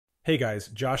Hey guys,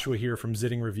 Joshua here from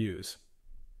Zitting Reviews.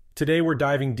 Today we're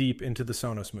diving deep into the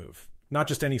Sonos Move. Not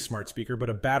just any smart speaker, but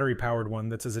a battery-powered one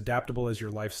that's as adaptable as your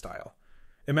lifestyle.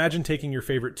 Imagine taking your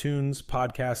favorite tunes,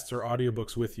 podcasts, or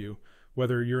audiobooks with you,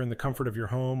 whether you're in the comfort of your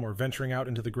home or venturing out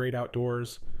into the great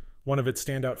outdoors. One of its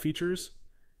standout features?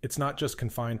 It's not just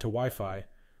confined to Wi-Fi.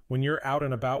 When you're out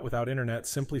and about without internet,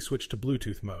 simply switch to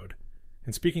Bluetooth mode.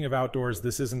 And speaking of outdoors,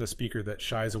 this isn't a speaker that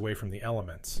shies away from the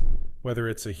elements. Whether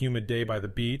it's a humid day by the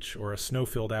beach or a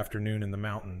snow-filled afternoon in the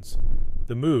mountains,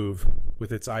 the Move,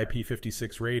 with its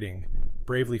IP56 rating,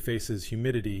 bravely faces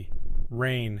humidity,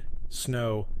 rain,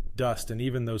 snow, dust, and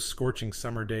even those scorching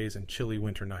summer days and chilly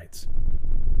winter nights.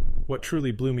 What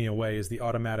truly blew me away is the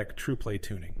automatic Trueplay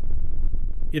tuning.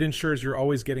 It ensures you're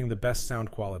always getting the best sound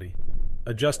quality,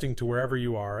 adjusting to wherever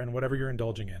you are and whatever you're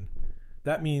indulging in.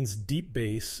 That means deep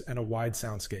bass and a wide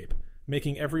soundscape,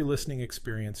 making every listening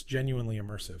experience genuinely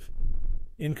immersive.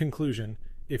 In conclusion,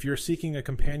 if you're seeking a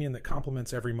companion that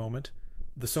complements every moment,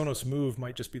 the Sonos Move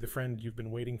might just be the friend you've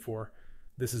been waiting for.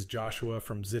 This is Joshua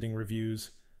from Zitting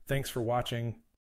Reviews. Thanks for watching.